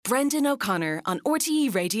Brendan O'Connor on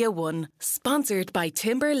RTE Radio 1, sponsored by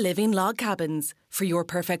Timber Living Log Cabins. For your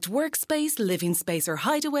perfect workspace, living space or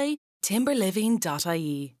hideaway,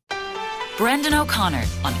 timberliving.ie. Brendan O'Connor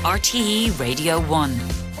on RTE Radio 1.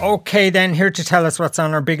 Okay, then, here to tell us what's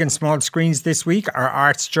on our big and small screens this week are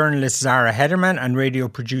arts journalist Zara Hederman and radio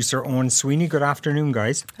producer Owen Sweeney. Good afternoon,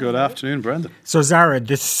 guys. Good afternoon, Brendan. So, Zara,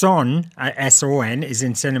 The Son, S-O-N, is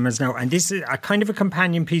in cinemas now, and this is a kind of a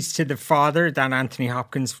companion piece to The Father, that Anthony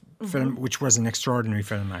Hopkins film, which was an extraordinary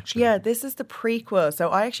film, actually. Yeah, this is the prequel, so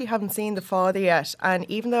I actually haven't seen The Father yet, and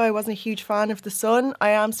even though I wasn't a huge fan of The Son, I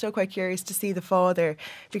am still quite curious to see The Father,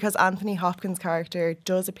 because Anthony Hopkins' character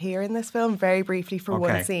does appear in this film very briefly for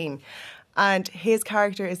one scene, and his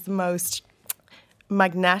character is the most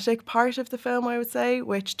magnetic part of the film, I would say,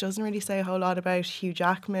 which doesn't really say a whole lot about Hugh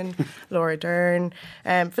Jackman, Laura Dern.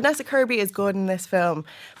 Vanessa Kirby is good in this film,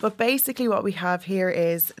 but basically what we have here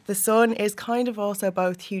is The Son is kind of also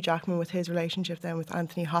both Hugh Jackman with his relationship then with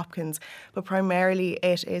Anthony Hopkins, but primarily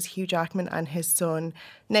it is Hugh Jackman and his son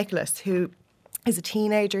Nicholas, who is a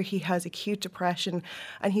teenager. He has acute depression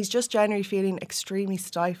and he's just generally feeling extremely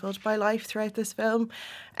stifled by life throughout this film.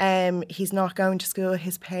 He's not going to school.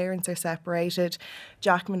 His parents are separated.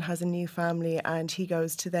 Jackman has a new family and he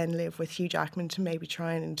goes to then live with Hugh Jackman to maybe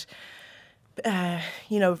try and,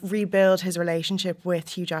 rebuild his relationship with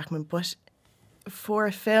Hugh Jackman. But for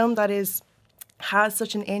a film that has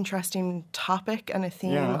such an interesting topic and a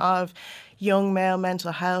theme of young male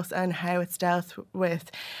mental health and how it's dealt with,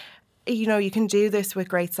 you can do this with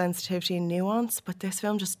great sensitivity and nuance, but this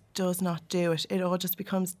film just does not do it. It all just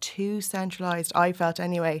becomes too centralised, I felt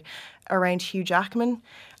anyway, around Hugh Jackman.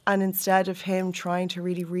 And instead of him trying to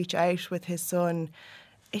really reach out with his son,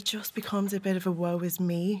 it just becomes a bit of a woe is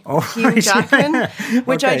me, Hugh Jackman,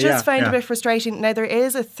 which I just found a bit frustrating. Now, there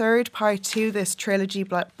is a third part to this trilogy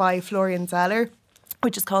by Florian Zeller,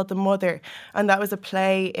 which is called The Mother, and that was a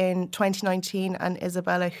play in 2019 and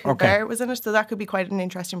Isabella Huppert was in it, so that could be quite an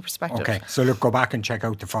interesting perspective. Okay, so look, go back and check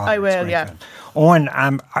out The Father. I will, yeah. Film. Owen,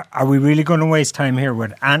 are we really going to waste time here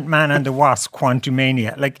with Ant-Man and the Wasp,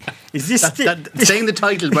 Quantumania? Like, is this... saying the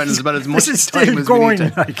title, Brendan, is about as much this time as going, we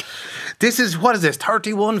need to... This is, what is this,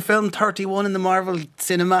 31 in the Marvel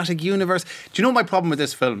Cinematic Universe. Do you know my problem with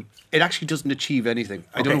this film? It actually doesn't achieve anything.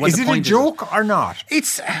 I don't know what the point is. Is it a joke or not?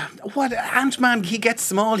 It's, Ant-Man, he gets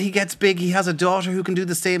small, he gets big, he has a daughter who can do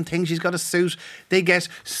the same thing, she's got a suit. They get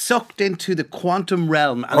sucked into the quantum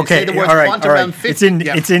realm. And they say the word quantum realm fits.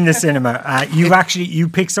 It's in the cinema. You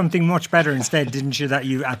picked something much better instead, didn't you, that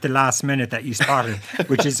you, at the last minute, that you spotted,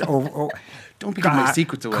 which is... Don't be giving my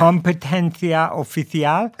secrets away. Competencia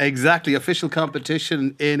Oficial. Exactly, official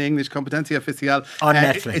competition in English, Competencia Oficial. On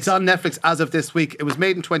Netflix. It's on Netflix as of this week. It was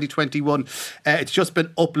made in 2021. It's just been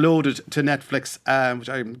uploaded to Netflix, which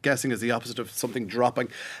I'm guessing is the opposite of something dropping.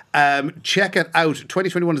 Check it out.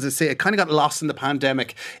 2021, as I say, it kind of got lost in the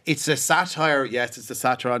pandemic. It's a satire, yes, it's a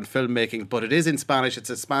satire on filmmaking, but it is in Spanish.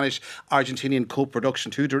 It's a Spanish-Argentinian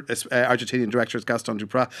co-production. Two Argentinian directors, Gaston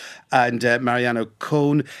Duprat and Mariano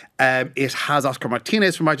Cohn. It has Oscar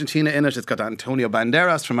Martinez from Argentina in it. It's got Antonio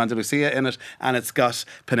Banderas from Andalusia in it, and it's got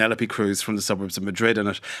Penelope Cruz from the suburbs of Madrid in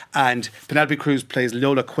it. And Penelope Cruz plays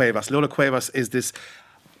Lola Cuevas. Lola Cuevas is this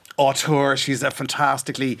auteur. She's a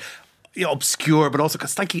fantastically obscure but also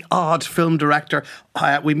slightly odd film director.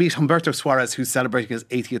 We meet Humberto Suarez, who's celebrating his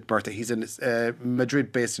 80th birthday. He's a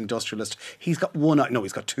Madrid-based industrialist. He's got one eye, no,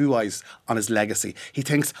 he's got two eyes on his legacy. He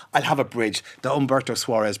thinks, I'll have a bridge, the Humberto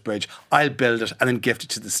Suarez bridge. I'll build it and then gift it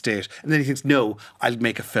to the state. And then he thinks, no, I'll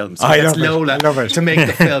make a film. So he gets Lola to make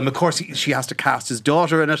the film. Of course, she has to cast his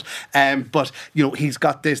daughter in it. But, he's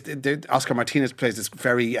got this, Oscar Martinez plays this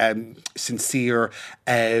very sincere,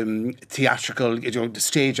 theatrical,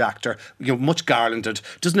 stage actor, much garlanded,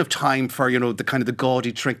 doesn't have time for, the kind of the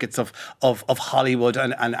gaudy trinkets of Hollywood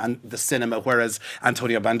and the cinema, whereas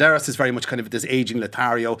Antonio Banderas is very much kind of this aging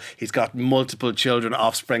Lothario. He's got multiple children,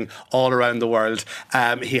 offspring all around the world.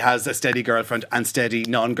 He has a steady girlfriend and steady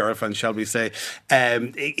non-girlfriend, shall we say.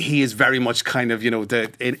 He is very much kind of,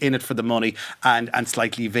 in it for the money and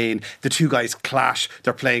slightly vain. The two guys clash.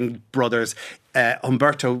 They're playing brothers.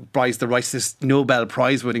 Humberto buys the rights to this Nobel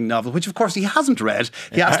Prize winning novel, which of course he hasn't read.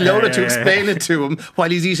 He asked Lola to explain it to him while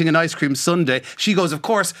he's eating an ice cream sundae. She goes, of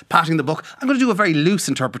course, patting the book, I'm going to do a very loose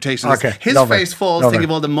interpretation. His face falls thinking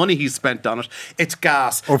of all the money he's spent on it. It's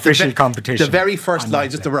gas. Official competition. The very first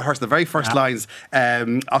lines, just to rehearse the very first lines,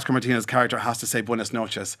 Oscar Martinez's character has to say Buenas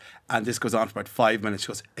noches, and this goes on for about 5 minutes. She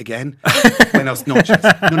goes, again? Buenas noches.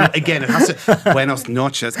 No, again, it has to Buenas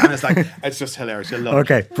noches. And it's just hilarious. You'll love it.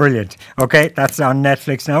 Okay, brilliant. Okay, That's on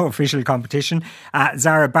Netflix now, official competition.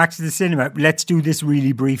 Zara, back to the cinema. Let's do this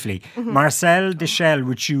really briefly. Marcel the Shell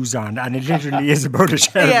with shoes on, and it literally is about a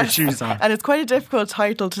shell with shoes on. And it's quite a difficult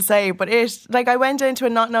title to say, but I went into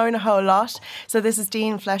it not knowing a whole lot. So this is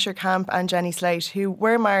Dean Flesher Camp and Jenny Slate, who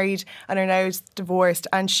were married and are now divorced,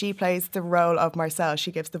 and she plays the role of Marcel.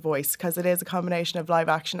 She gives the voice because it is a combination of live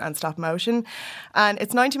action and stop motion. And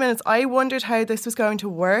it's 90 minutes. I wondered how this was going to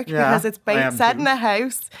work because it's set in a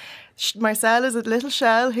house. Marcel is a little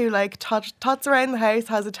shell who tots around the house,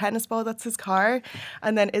 has a tennis ball that's his car,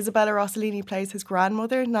 and then Isabella Rossellini plays his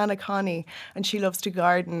grandmother, Nana Connie, and she loves to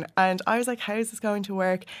garden. And I was like, how is this going to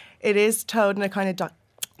work? It is told in a kind of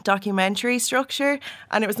documentary structure,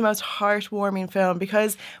 and it was the most heartwarming film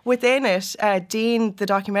because within it, Dean, the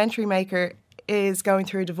documentary maker, is going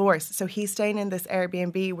through a divorce. So he's staying in this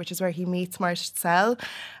Airbnb, which is where he meets Marcel,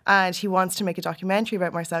 and he wants to make a documentary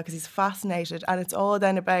about Marcel because he's fascinated. And it's all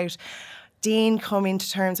then about Dean coming to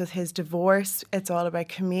terms with his divorce. It's all about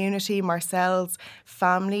community. Marcel's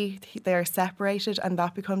family, they're separated, and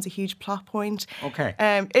that becomes a huge plot point. Okay.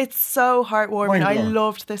 It's so heartwarming. I Mind-blowing.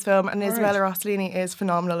 loved this film, and Isabella Rossellini is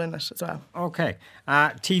phenomenal in it as well. Okay.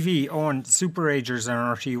 TV on Superagers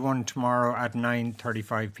on RT1 tomorrow at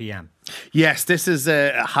 9:35 p.m. Yes, this is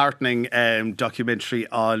a heartening documentary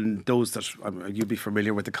on those that you'll be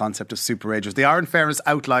familiar with the concept of superagers. They are, in fairness,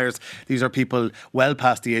 outliers. These are people well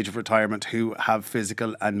past the age of retirement who have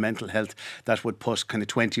physical and mental health that would put kind of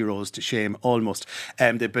 20-year-olds to shame almost.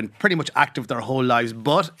 They've been pretty much active their whole lives,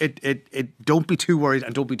 but it don't be too worried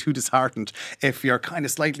and don't be too disheartened if you're kind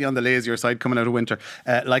of slightly on the lazier side coming out of winter,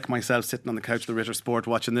 like myself sitting on the couch of the Ritter Sport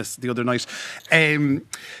watching this the other night.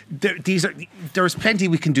 There's plenty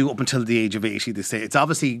we can do up until the age of 80, they say. It's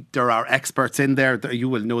obviously, there are experts in there, you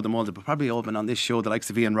will know them all, they've probably all been on this show, the likes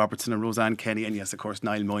of Ian Robertson and Roseanne Kenny, and yes, of course,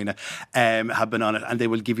 Niall Moyna have been on it, and they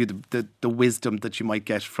will give you the wisdom that you might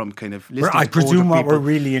get from kind of listening I to presume older what people. we're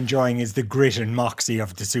really enjoying is the grit and moxie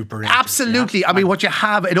of the Superagers. Absolutely. I mean, what you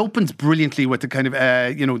have, it opens brilliantly with the kind of,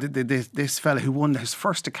 this fella who won his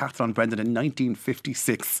first decathlon, Brendan, in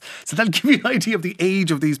 1956. So that'll give you an idea of the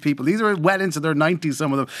age of these people. These are well into their 90s,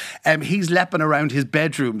 some of them. He's leaping around his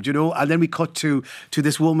bedroom, and then we cut to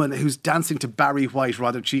this woman who's dancing to Barry White,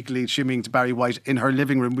 rather cheekily shimmying to Barry White in her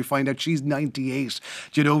living room. We find out she's 98,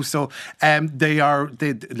 so they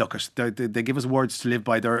give us words to live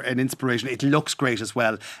by. They're an inspiration. It looks great as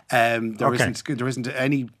well. There isn't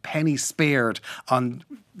any penny spared on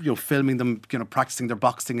filming them, practicing their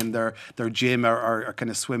boxing in their gym or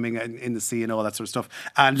kind of swimming in the sea and all that sort of stuff.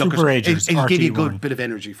 And look, it'll give you a good bit of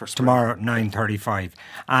energy for spring. Tomorrow at 9:35.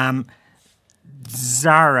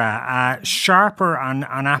 Zara, Sharper on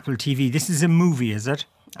Apple TV. This is a movie, is it?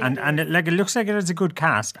 And it looks like it has a good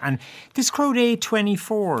cast. And this crowd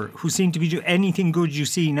A24, who seem to be anything good you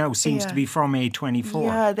see now seems to be from A24.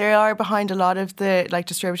 Yeah, they are behind a lot of the,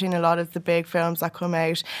 distributing a lot of the big films that come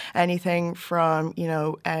out. Anything from,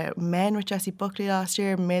 Men with Jessie Buckley last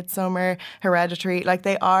year, Midsummer, Hereditary.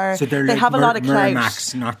 They are, so they have a lot of clout.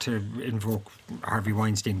 Miramax, not to invoke Harvey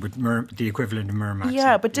Weinstein, but the equivalent of Miramax.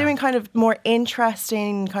 Yeah, but doing kind of more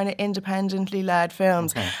interesting, kind of independently led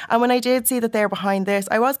films. Okay. And when I did see that they're behind this,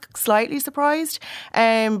 I was slightly surprised,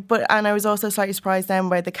 and I was also slightly surprised then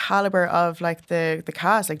by the calibre of the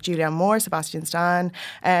cast, like Julianne Moore, Sebastian Stan,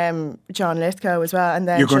 John Lithgow as well. And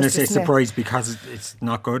then you're going to Justice say Smith. Surprised because it's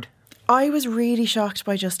not good? I was really shocked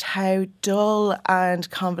by just how dull and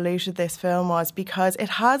convoluted this film was, because it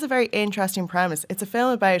has a very interesting premise. It's a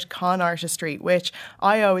film about con artistry, which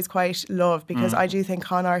I always quite love, because I do think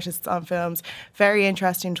con artists on films very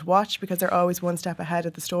interesting to watch because they're always one step ahead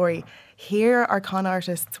of the story. Here, our con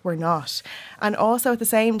artists were not. And also at the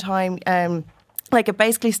same time, it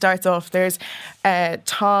basically starts off, there's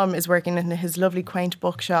Tom is working in his lovely quaint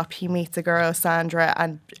bookshop. He meets a girl, Sandra,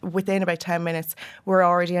 and within about 10 minutes, we're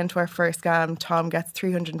already into our first scam. Tom gets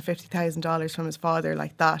 $350,000 from his father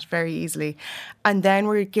like that, very easily. And then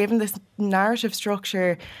we're given this narrative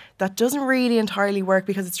structure that doesn't really entirely work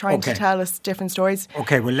because it's trying to tell us different stories.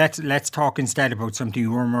 Okay, well, let's talk instead about something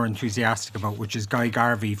you were more enthusiastic about, which is Guy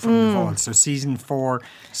Garvey from The Vault. So season 4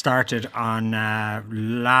 started on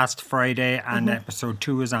last Friday, and episode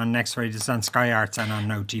 2 is on next Friday. It's on Sky Arts and on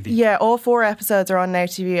Now TV. Yeah, all 4 episodes are on Now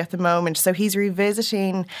TV at the moment. So he's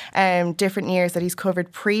revisiting different years that he's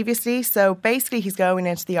covered previously. So basically he's going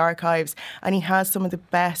into the archives, and he has some of the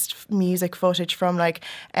best music footage from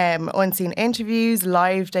unseen interviews,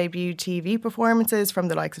 live debuts debut TV performances from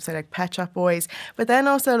the likes of, say, like Pet Shop Boys, but then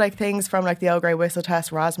also like things from like the Old Grey Whistle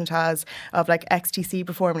Test, Razzmatazz, of like XTC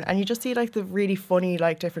performing, and you just see like the really funny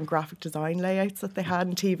like different graphic design layouts that they had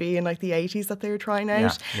in TV in like the 80s that they were trying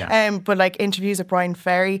out. But like interviews with Brian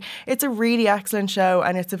Ferry, it's a really excellent show,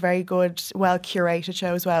 and it's a very good, well curated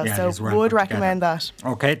show as well. So would recommend that.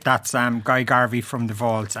 Okay, that's Guy Garvey from The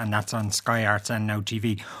Vaults, and that's on Sky Arts and Now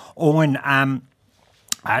TV. Owen, on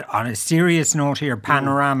a serious note here,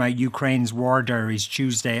 Panorama, Ukraine's War Diaries,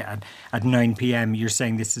 Tuesday at 9 p.m. You're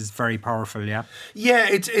saying this is very powerful, yeah? Yeah,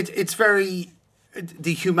 it's very...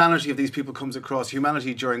 The humanity of these people comes across.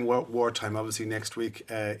 Humanity during wartime. Obviously, next week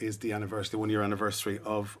is the 1 year anniversary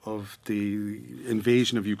of the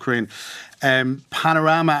invasion of Ukraine.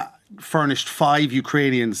 Panorama furnished 5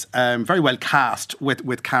 Ukrainians, very well cast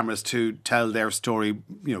with cameras to tell their story,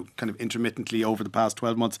 kind of intermittently over the past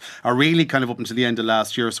 12 months, or really kind of up until the end of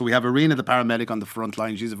last year. So we have Irina, the paramedic, on the front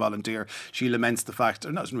line. She's a volunteer. She laments the fact,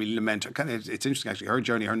 or doesn't really lament, it's interesting actually, her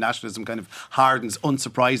journey, her nationalism kind of hardens,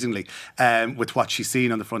 unsurprisingly, with what she's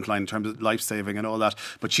seen on the front line in terms of life-saving and all that.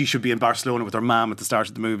 But she should be in Barcelona with her mum at the start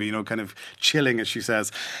of the movie, kind of chilling, as she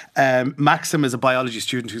says. Maxim is a biology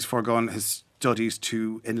student who's foregone his studies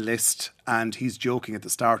to enlist, and he's joking at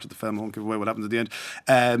the start of the film. I won't give away what happens at the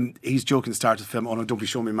end. He's joking at the start of the film, "Oh no, don't be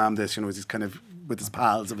showing me mum this," as he's kind of with his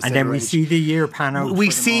pals of a and then we see the year pan out. We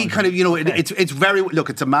see kind of, it's very, look,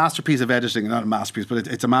 it's a masterpiece of editing, not a masterpiece, but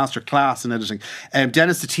it's a master class in editing.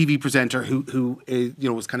 Dennis, the TV presenter who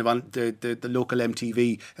was kind of on the local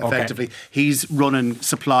MTV effectively, he's running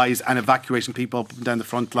supplies and evacuating people up and down the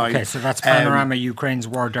front line. Okay, so that's Panorama, Ukraine's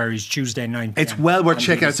War Diaries, Tuesday 9 p.m. It's well worth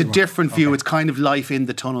checking out. It's a different view. It's kind of life in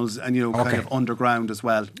the tunnels and, kind of underground as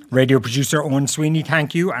well. Radio producer Owen Sweeney,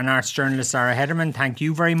 thank you. And arts journalist Sarah Hederman, thank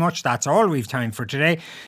you very much. That's all we've time for today.